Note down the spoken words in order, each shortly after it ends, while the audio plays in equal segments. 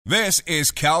This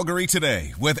is Calgary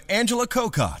Today with Angela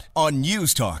Kokott on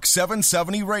News Talk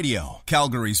 770 Radio,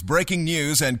 Calgary's breaking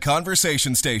news and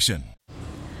conversation station.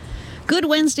 Good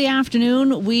Wednesday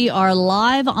afternoon. We are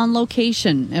live on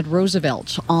location at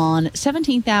Roosevelt on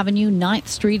 17th Avenue, 9th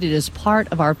Street. It is part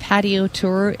of our patio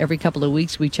tour. Every couple of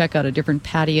weeks we check out a different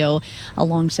patio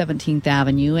along 17th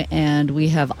Avenue, and we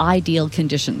have ideal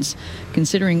conditions.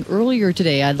 Considering earlier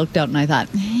today I looked out and I thought,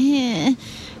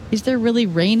 is there really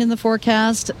rain in the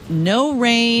forecast? No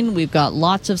rain. We've got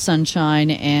lots of sunshine,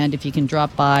 and if you can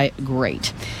drop by,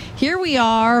 great. Here we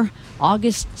are,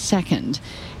 August 2nd.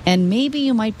 And maybe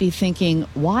you might be thinking,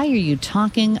 why are you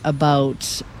talking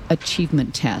about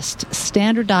achievement test,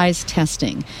 standardized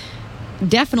testing?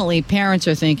 Definitely parents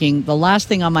are thinking, the last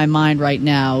thing on my mind right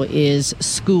now is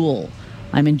school.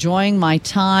 I'm enjoying my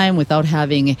time without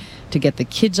having to get the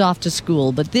kids off to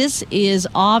school. But this is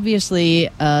obviously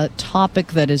a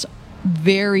topic that is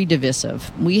very divisive.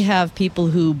 We have people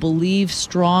who believe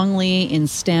strongly in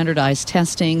standardized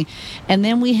testing, and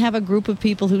then we have a group of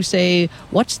people who say,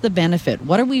 what's the benefit?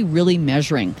 What are we really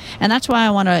measuring? And that's why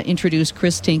I want to introduce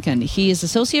Chris Tienken. He is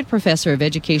Associate Professor of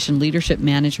Education, Leadership,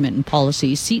 Management, and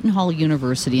Policy, Seton Hall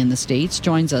University in the States,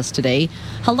 joins us today.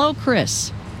 Hello,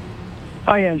 Chris.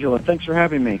 Hi, Angela. Thanks for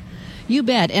having me. You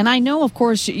bet. And I know, of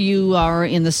course, you are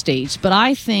in the States, but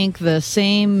I think the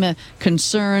same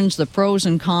concerns, the pros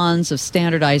and cons of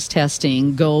standardized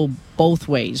testing go both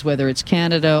ways, whether it's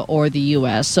Canada or the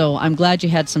U.S. So I'm glad you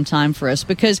had some time for us,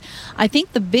 because I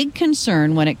think the big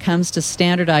concern when it comes to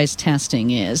standardized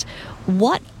testing is,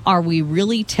 what are we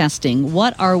really testing?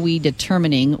 What are we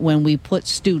determining when we put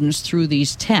students through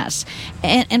these tests?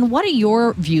 And what are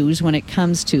your views when it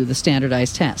comes to the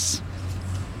standardized tests?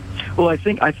 Well, I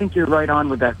think you're right on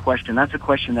with that question. That's a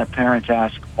question that parents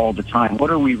ask all the time.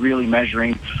 What are we really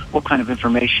measuring? What kind of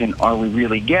information are we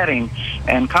really getting?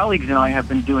 And colleagues and I have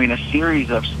been doing a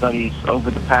series of studies over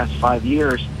the past 5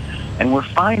 years, and we're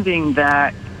finding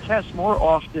that tests more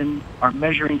often are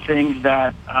measuring things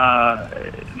that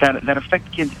affect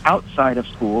kids outside of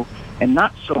school, and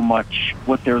not so much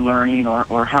what they're learning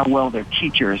or how well their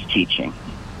teacher is teaching.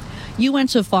 You went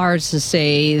so far as to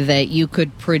say that you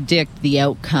could predict the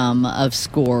outcome of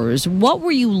scores. What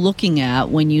were you looking at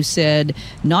when you said,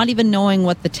 not even knowing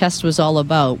what the test was all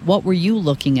about, what were you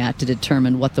looking at to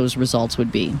determine what those results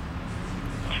would be?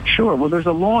 Sure. Well, there's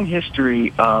a long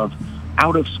history of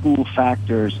out-of-school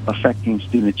factors affecting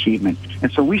student achievement.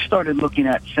 And so we started looking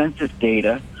at census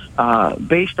data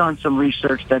based on some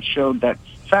research that showed that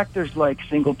factors like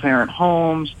single-parent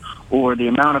homes, or the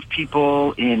amount of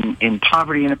people in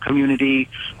poverty in a community,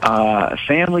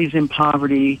 families in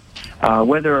poverty,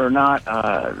 whether or not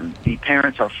the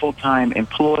parents are full-time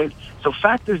employed. So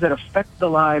factors that affect the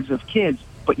lives of kids,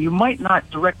 but you might not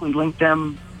directly link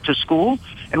them to school.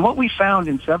 And what we found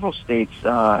in several states,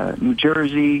 New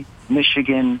Jersey,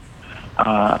 Michigan,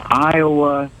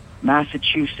 Iowa,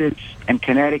 Massachusetts, and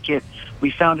Connecticut,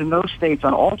 we found in those states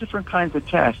on all different kinds of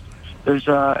tests, there's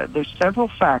several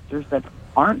factors that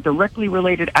aren't directly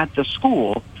related at the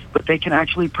school, but they can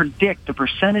actually predict the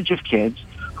percentage of kids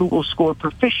who will score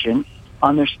proficient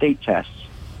on their state tests.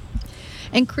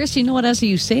 And Chris, you know what, as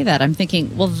you say that, I'm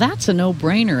thinking, well, that's a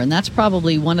no-brainer, and that's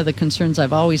probably one of the concerns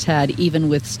I've always had, even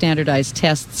with standardized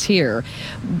tests here,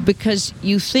 because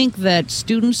you think that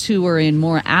students who are in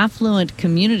more affluent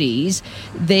communities,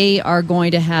 they are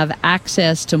going to have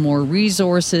access to more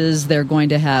resources, they're going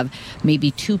to have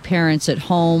maybe two parents at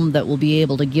home that will be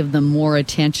able to give them more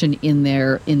attention in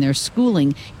their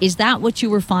schooling. Is that what you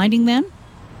were finding then?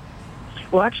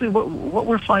 Well, actually, what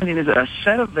we're finding is a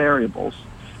set of variables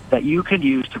that you could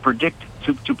use to predict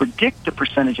the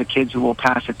percentage of kids who will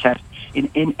pass a test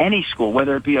in any school,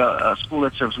 whether it be a school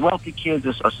that serves wealthy kids,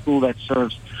 a school that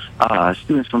serves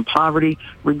students from poverty,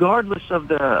 regardless of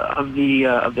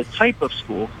the type of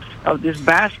school. This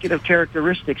basket of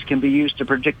characteristics can be used to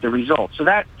predict the results. So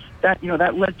that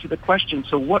led to the question: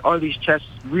 so what are these tests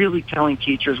really telling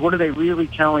teachers? What are they really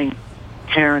telling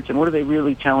parents? And what are they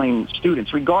really telling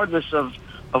students? Regardless of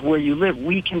where you live,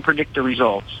 we can predict the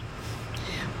results.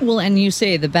 Well, and you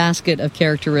say the basket of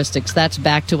characteristics, that's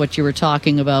back to what you were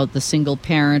talking about, the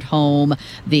single-parent home,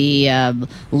 the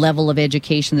level of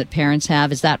education that parents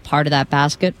have. Is that part of that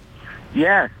basket?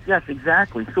 Yes,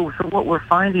 exactly. So what we're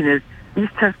finding is these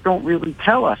tests don't really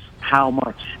tell us how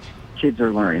much kids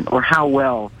are learning or how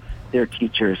well their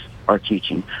teachers are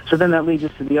teaching. So then that leads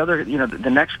us to the other, the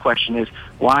next question is,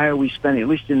 why are we spending, at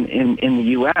least in the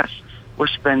U.S., we're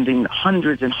spending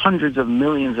hundreds and hundreds of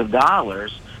millions of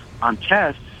dollars on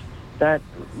tests that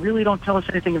really don't tell us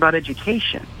anything about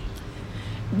education.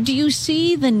 Do you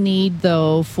see the need,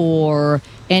 though, for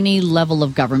any level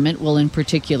of government, well, in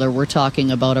particular, we're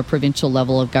talking about a provincial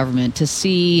level of government, to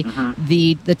see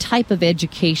the type of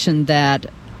education that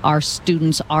our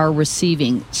students are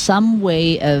receiving, some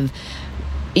way of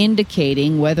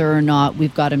indicating whether or not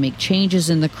we've got to make changes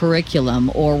in the curriculum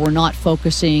or we're not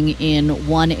focusing in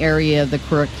one area of the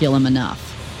curriculum enough.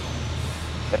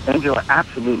 Angela,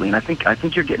 absolutely. And I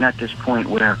think you're getting at this point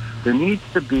where there needs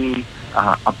to be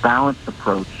a balanced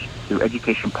approach to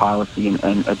education policy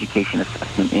and education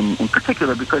assessment in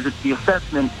particular, because it's the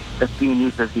assessment that's being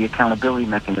used as the accountability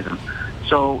mechanism.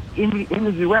 So in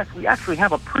the U.S., we actually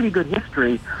have a pretty good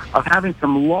history of having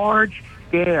some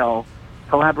large-scale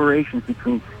collaborations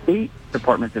between state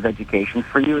departments of education.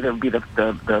 For you, that would be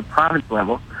the province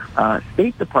level,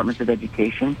 state departments of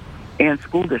education, and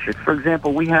school districts. For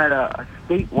example, we had a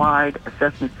statewide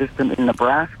assessment system in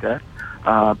Nebraska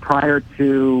prior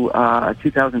to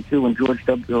 2002 when George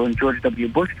W.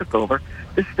 Bush took over.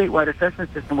 This statewide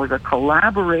assessment system was a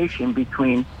collaboration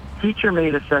between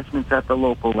teacher-made assessments at the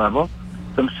local level,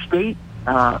 some state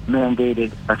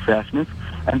mandated assessments,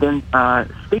 and then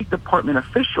state department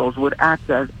officials would act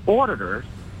as auditors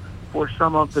for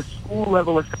some of the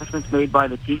school-level assessments made by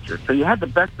the teachers. So you had the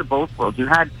best of both worlds. You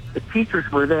had the teachers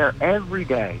were there every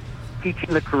day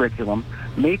teaching the curriculum,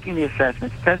 making the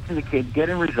assessments, testing the kids,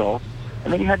 getting results,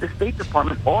 and then you had the State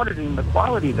Department auditing the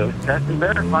quality of those tests and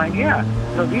verifying,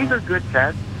 these are good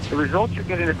tests. The results you're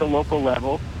getting at the local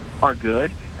level are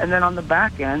good. And then on the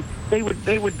back end, they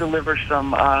would deliver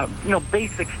some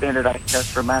basic standardized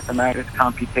tests for mathematics,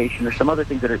 computation, or some other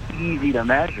things that are easy to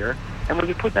measure. And when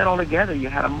you put that all together, you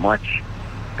had a much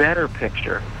better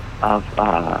picture of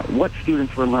what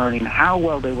students were learning, how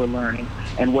well they were learning,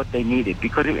 and what they needed.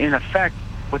 Because in effect,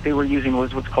 what they were using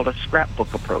was what's called a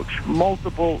scrapbook approach,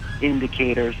 multiple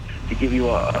indicators to give you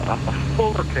a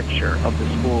fuller picture of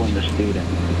the school and the student.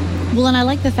 Well, and I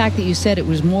like the fact that you said it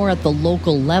was more at the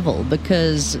local level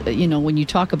because, when you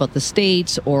talk about the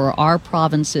states or our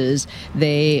provinces,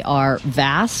 they are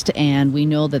vast, and we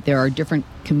know that there are different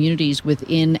communities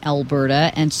within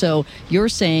Alberta. And so you're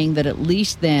saying that at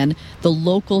least then the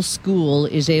local school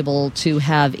is able to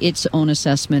have its own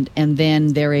assessment, and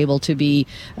then they're able to be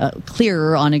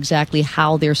clearer on exactly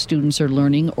how their students are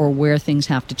learning or where things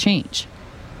have to change.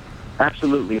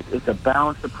 Absolutely. It's a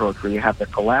balanced approach where you have the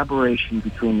collaboration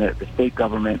between the state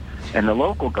government and the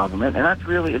local government. And that's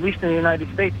really, at least in the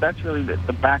United States, that's really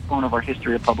the backbone of our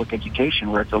history of public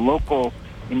education, where it's a local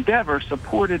endeavor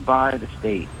supported by the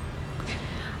state.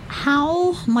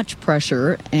 How much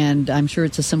pressure, and I'm sure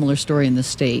it's a similar story in the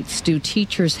States, do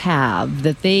teachers have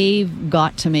that they've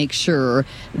got to make sure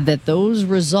that those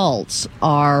results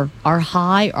are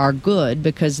high, are good,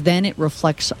 because then it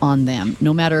reflects on them?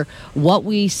 No matter what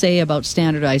we say about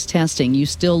standardized testing, you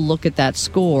still look at that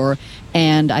score,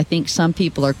 and I think some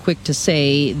people are quick to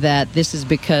say that this is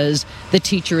because the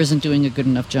teacher isn't doing a good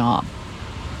enough job.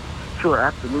 Sure,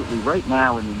 absolutely. Right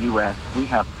now in the U.S., we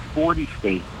have 40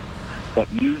 states that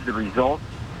use the results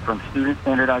from student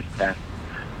standardized tests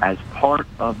as part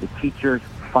of the teacher's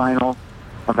final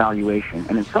evaluation.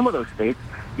 And in some of those states,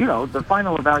 the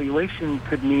final evaluation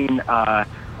could mean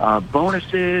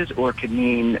bonuses or could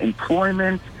mean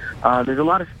employment. There's a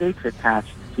lot of stakes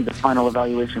attached to the final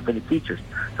evaluation for the teachers.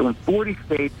 So in 40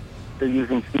 states, they're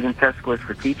using student test scores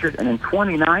for teachers, and in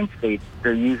 29 states,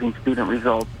 they're using student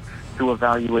results to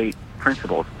evaluate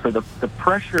principals. So the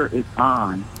pressure is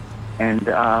on. And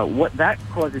what that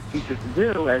causes teachers to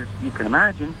do, as you can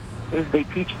imagine, is they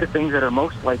teach the things that are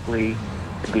most likely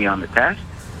to be on the test,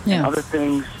 and other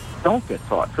things don't get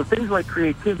taught. So things like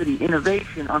creativity,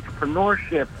 innovation,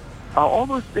 entrepreneurship, all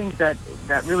those things that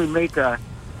really make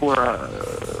for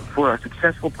a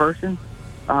successful person,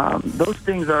 those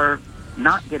things are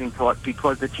not getting taught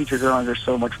because the teachers are under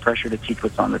so much pressure to teach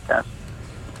what's on the test.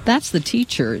 That's the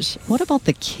teachers. What about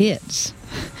the kids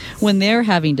when they're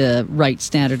having to write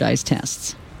standardized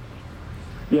tests?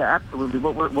 Yeah, absolutely.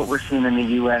 What we're seeing in the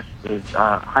U.S. is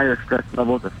higher stress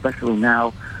levels, especially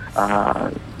now,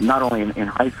 not only in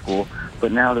high school,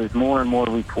 but now there's more and more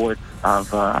reports of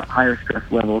higher stress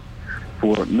levels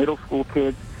for middle school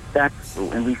kids.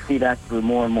 And we see that through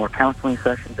more and more counseling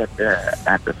sessions at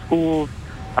the schools.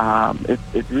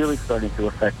 It's really starting to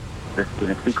affect the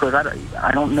students because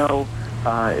I don't know.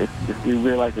 If you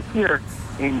realize it here,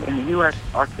 in the U.S.,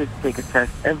 our kids take a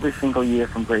test every single year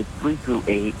from grades 3 through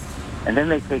 8, and then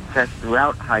they take tests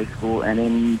throughout high school, and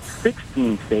in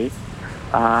 16 states,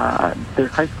 there's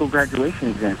high school graduation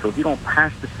exams. So if you don't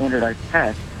pass the standardized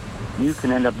test, you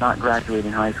can end up not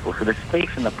graduating high school. So the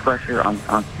stakes and the pressure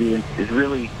on students is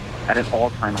really at an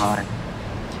all-time high.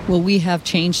 Well, we have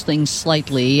changed things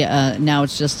slightly. Now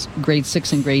it's just grade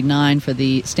 6 and grade 9 for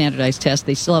the standardized test.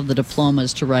 They still have the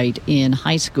diplomas to write in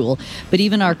high school. But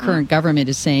even our current government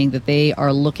is saying that they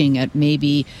are looking at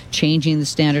maybe changing the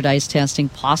standardized testing,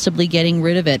 possibly getting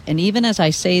rid of it. And even as I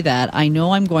say that, I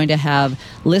know I'm going to have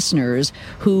listeners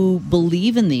who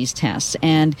believe in these tests.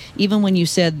 And even when you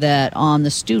said that on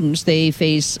the students, they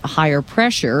face higher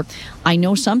pressure, I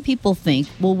know some people think,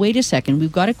 well, wait a second,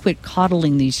 we've got to quit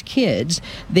coddling these kids.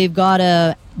 They've got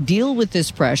to deal with this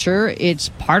pressure. It's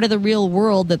part of the real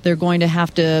world that they're going to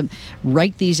have to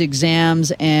write these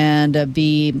exams and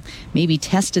be maybe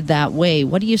tested that way.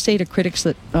 What do you say to critics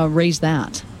that raise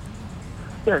that?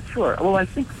 Yeah, sure. Well, I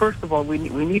think, first of all, we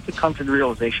need to come to the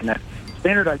realization that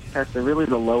standardized tests are really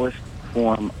the lowest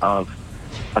form of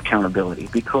accountability,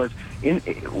 because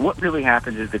what really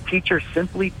happens is the teacher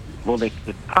simply, it's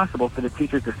possible for the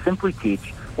teachers to simply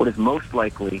teach what is most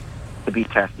likely to be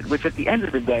tested, which at the end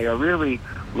of the day are really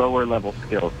lower level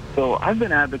skills. So I've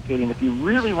been advocating, if you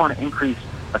really want to increase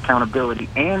accountability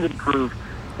and improve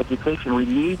education, we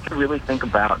need to really think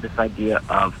about this idea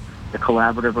of the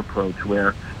collaborative approach,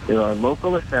 where there are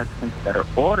local assessments that are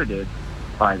audited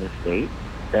by the state,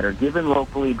 that are given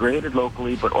locally, graded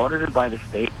locally, but audited by the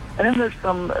state. And then there's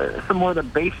some more of the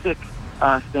basic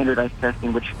standardized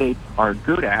testing, which states are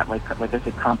good at, like I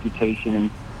said, computation and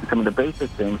some of the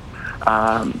basic things,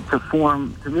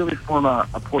 to really form a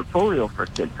portfolio for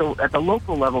kids. So at the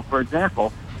local level, for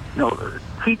example,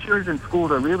 teachers and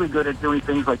schools are really good at doing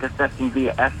things like assessing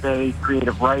via essays,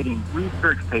 creative writing,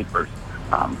 research papers,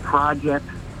 projects,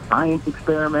 science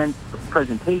experiments,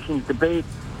 presentations, debates,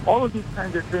 all of these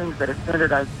kinds of things that a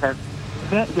standardized test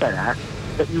can't get at,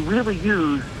 that you really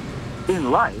use in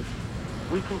life.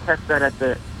 We can test that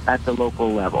at the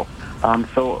local level.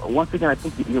 So once again, I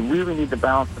think you really need the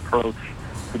balanced approach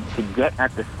to get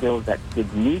at the skills that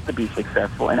kids need to be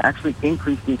successful and actually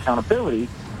increase the accountability,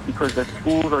 because the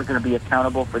schools are going to be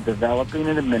accountable for developing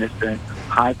and administering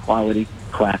high-quality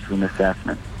classroom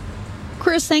assessments.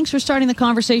 Chris, thanks for starting the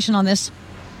conversation on this.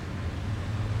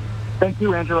 Thank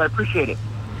you, Angela. I appreciate it.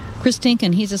 Chris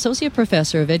Tienken, he's Associate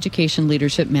Professor of Education,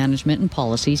 Leadership, Management and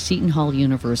Policy, Seton Hall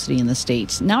University in the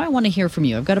States. Now I want to hear from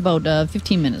you. I've got about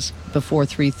 15 minutes before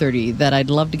 3:30 that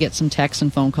I'd love to get some texts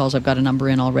and phone calls. I've got a number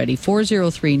in already,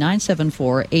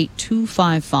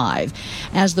 403-974-8255.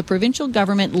 As the provincial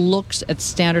government looks at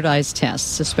standardized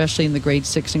tests, especially in the grade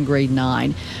 6 and grade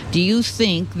 9, do you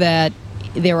think that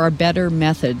there are better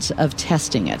methods of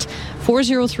testing it?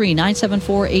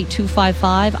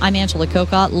 403-974-8255. I'm Angela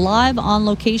Kokott, live on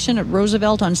location at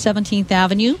Roosevelt on 17th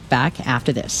Avenue. Back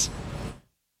after this.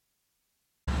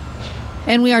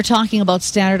 And we are talking about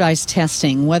standardized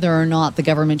testing, whether or not the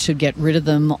government should get rid of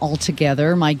them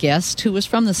altogether. My guest, who was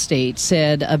from the state,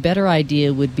 said a better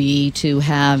idea would be to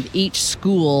have each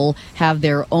school have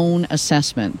their own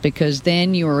assessment, because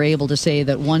then you are able to say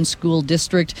that one school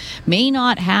district may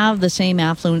not have the same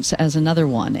affluence as another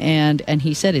one. And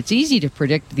he said it's easy to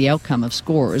predict the outcome of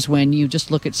scores when you just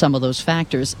look at some of those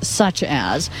factors, such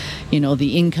as,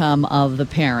 the income of the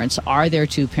parents. Are there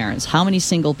two parents? How many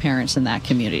single parents in that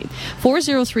community?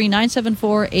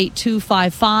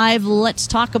 403-974-8255. Let's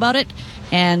talk about it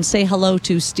and say hello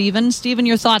to Stephen. Stephen,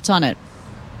 your thoughts on it?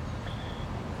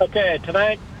 Okay,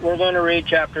 tonight we're going to read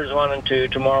chapters 1 and 2.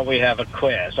 Tomorrow we have a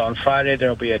quiz. On Friday there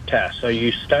will be a test. So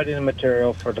you study the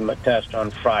material for the test on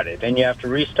Friday. Then you have to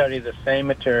restudy the same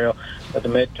material for the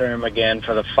midterm again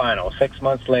for the final. 6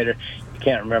 months later, you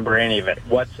can't remember any of it.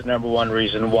 What's the number one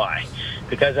reason why?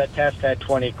 Because that test had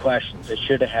 20 questions. It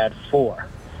should have had 4.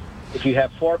 If you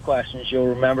have 4 questions, you'll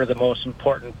remember the most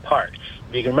important part.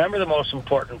 If you can remember the most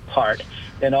important part,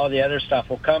 then all the other stuff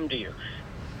will come to you.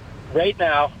 Right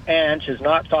now, Ange has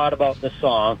not thought about the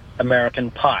song American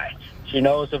Pie. She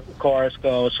knows the chorus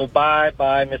goes, so bye,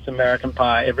 bye, Miss American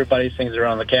Pie. Everybody sings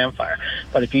around the campfire.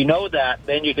 But if you know that,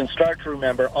 then you can start to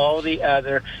remember all the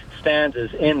other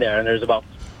stanzas in there. And there's about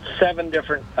 7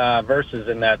 different verses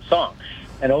in that song.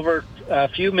 And over a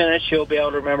few minutes, you'll be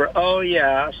able to remember, oh,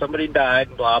 yeah, somebody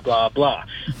died, blah, blah, blah.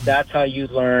 That's how you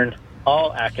learn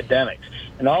all academics.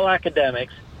 And all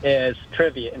academics is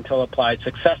trivia until applied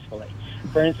successfully.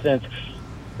 For instance,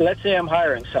 let's say I'm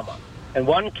hiring someone, and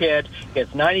one kid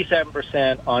gets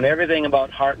 97% on everything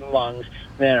about heart and lungs,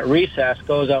 and then at recess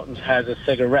goes out and has a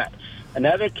cigarette.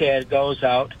 Another kid goes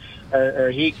out,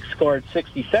 or he scored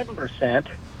 67%,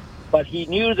 but he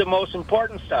knew the most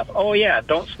important stuff. Oh, yeah,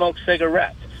 don't smoke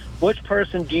cigarettes. Which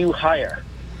person do you hire?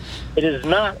 It is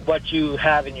not what you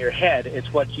have in your head. It's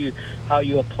how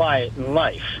you apply it in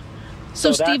life.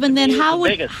 So Stephen, then how would...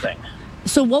 biggest thing.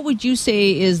 So what would you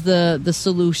say is the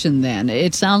solution then?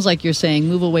 It sounds like you're saying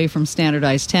move away from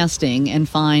standardized testing and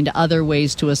find other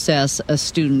ways to assess a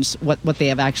student's what they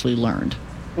have actually learned.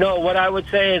 No, what I would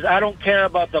say is I don't care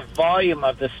about the volume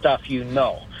of the stuff you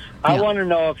know. I want to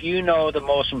know if you know the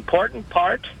most important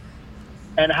part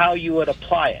and how you would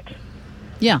apply it.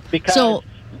 Yeah. Because,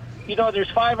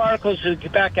 there's 5 articles of the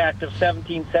Quebec Act of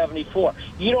 1774.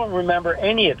 You don't remember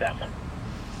any of them.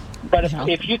 But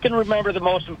if you can remember, the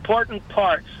most important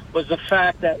part was the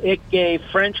fact that it gave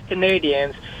French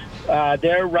Canadians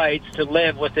their rights to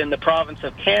live within the province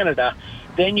of Canada.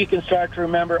 Then you can start to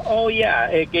remember,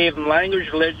 it gave them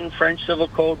language, religion, French civil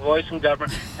code, voice and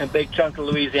government, and a big chunk of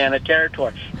Louisiana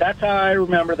territory. That's how I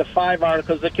remember the 5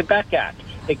 articles of the Quebec Act.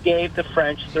 It gave the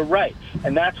French the right,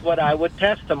 and that's what I would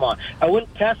test them on. I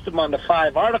wouldn't test them on the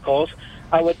 5 articles.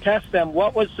 I would test them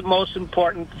what was the most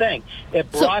important thing. It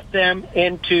brought them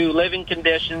into living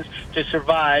conditions to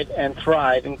survive and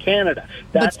thrive in Canada.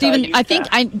 But Stephen, I think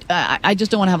I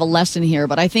just don't want to have a lesson here,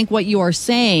 but I think what you are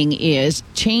saying is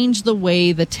change the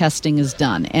way the testing is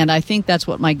done. And I think that's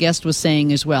what my guest was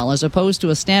saying as well. As opposed to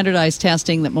a standardized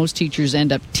testing that most teachers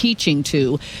end up teaching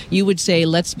to, you would say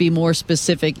let's be more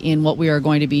specific in what we are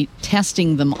going to be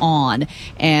testing them on.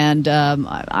 And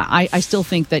I still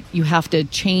think that you have to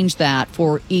change that for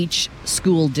each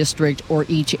school district or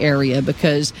each area,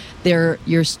 because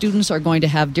your students are going to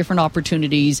have different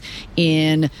opportunities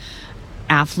in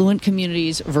affluent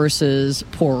communities versus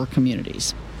poorer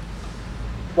communities.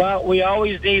 Well, we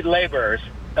always need laborers.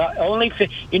 There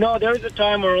was a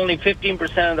time where only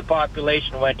 15% of the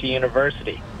population went to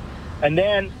university. And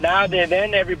then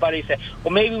everybody said,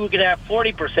 well, maybe we could have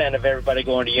 40% of everybody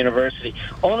going to university.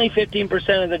 Only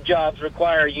 15% of the jobs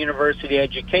require a university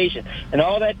education. And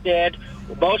all that did,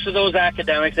 most of those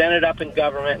academics ended up in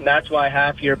government, and that's why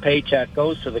half your paycheck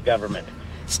goes to the government.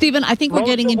 Stephen, I think we're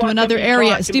getting into another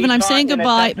area. Stephen, I'm saying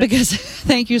goodbye because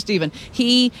thank you, Stephen.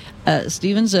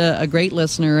 Stephen's a great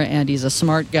listener and he's a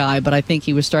smart guy, but I think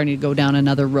he was starting to go down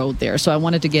another road there. So I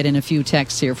wanted to get in a few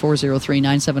texts here,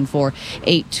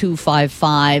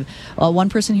 403-974-8255. One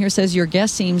person here says, your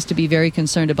guest seems to be very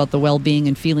concerned about the well-being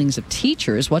and feelings of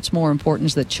teachers. What's more important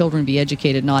is that children be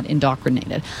educated, not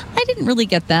indoctrinated. I didn't really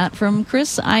get that from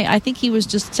Chris. I think he was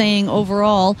just saying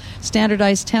overall,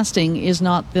 standardized testing is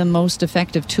not the most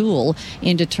effective tool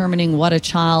in determining what a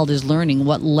child is learning,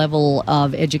 what level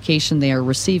of education they are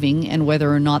receiving, and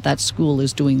whether or not that school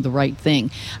is doing the right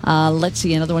thing. Let's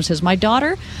see, another one says, my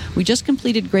daughter, we just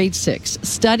completed grade 6,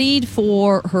 studied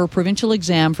for her provincial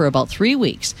exam for about 3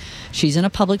 weeks. She's in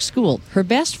a public school. Her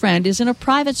best friend is in a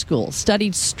private school,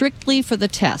 studied strictly for the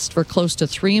test for close to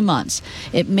 3 months.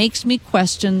 It makes me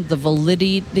question the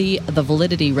validity of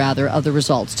the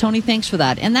results. Tony, thanks for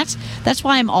that. And that's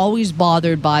why I'm always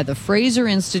bothered by the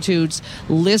Fraser Institute's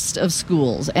list of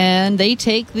schools, and they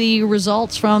take the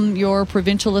results from your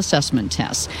provincial assessment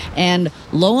tests. And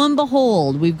lo and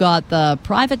behold, we've got the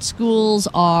private schools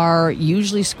are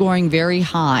usually scoring very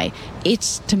high.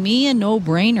 It's, to me, a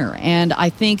no-brainer. And I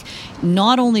think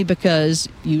not only because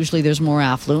usually there's more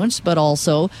affluence, but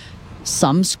also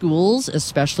some schools,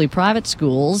 especially private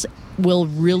schools, will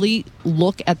really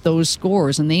look at those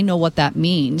scores, and they know what that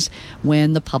means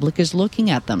when the public is looking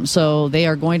at them. So they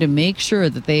are going to make sure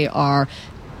that they are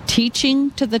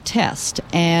teaching to the test,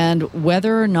 and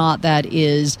whether or not that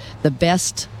is the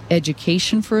best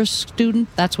education for a student,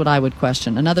 that's what I would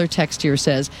question. Another text here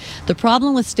says, the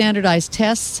problem with standardized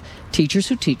tests, teachers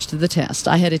who teach to the test.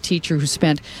 I had a teacher who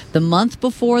spent the month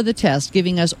before the test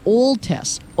giving us old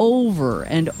tests over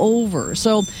and over.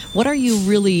 So what are you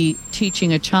really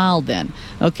teaching a child then?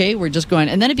 Okay, we're just going,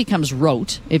 and then it becomes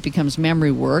rote. It becomes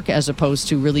memory work as opposed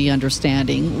to really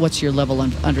understanding. What's your level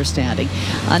of understanding?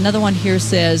 Another one here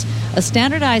says, a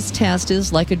standardized test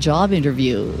is like a job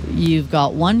interview. You've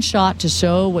got one shot to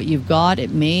show what you've got.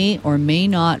 It may or may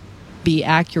not be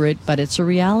accurate, but it's a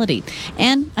reality.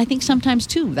 And I think sometimes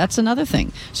too, that's another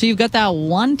thing. So you've got that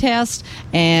one test,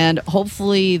 and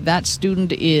hopefully that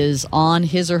student is on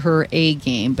his or her A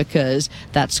game, because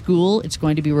that school, it's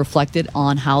going to be reflected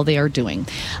on how they are doing.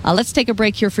 Let's take a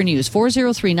break here for news.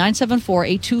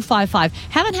 403-974-8255.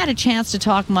 Haven't had a chance to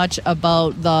talk much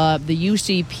about the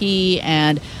UCP,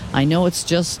 and I know it's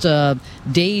just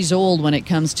days old when it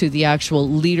comes to the actual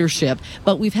leadership,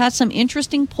 but we've had some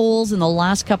interesting polls in the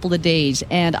last couple of days,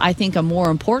 and I think a more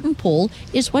important poll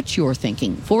is what you're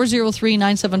thinking.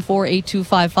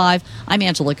 403-974-8255. I'm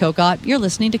Angela Kokott. You're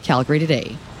listening to Calgary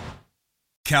Today.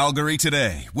 Calgary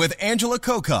Today with Angela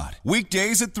Kokott.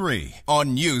 Weekdays at 3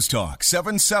 on News Talk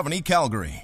 770 Calgary.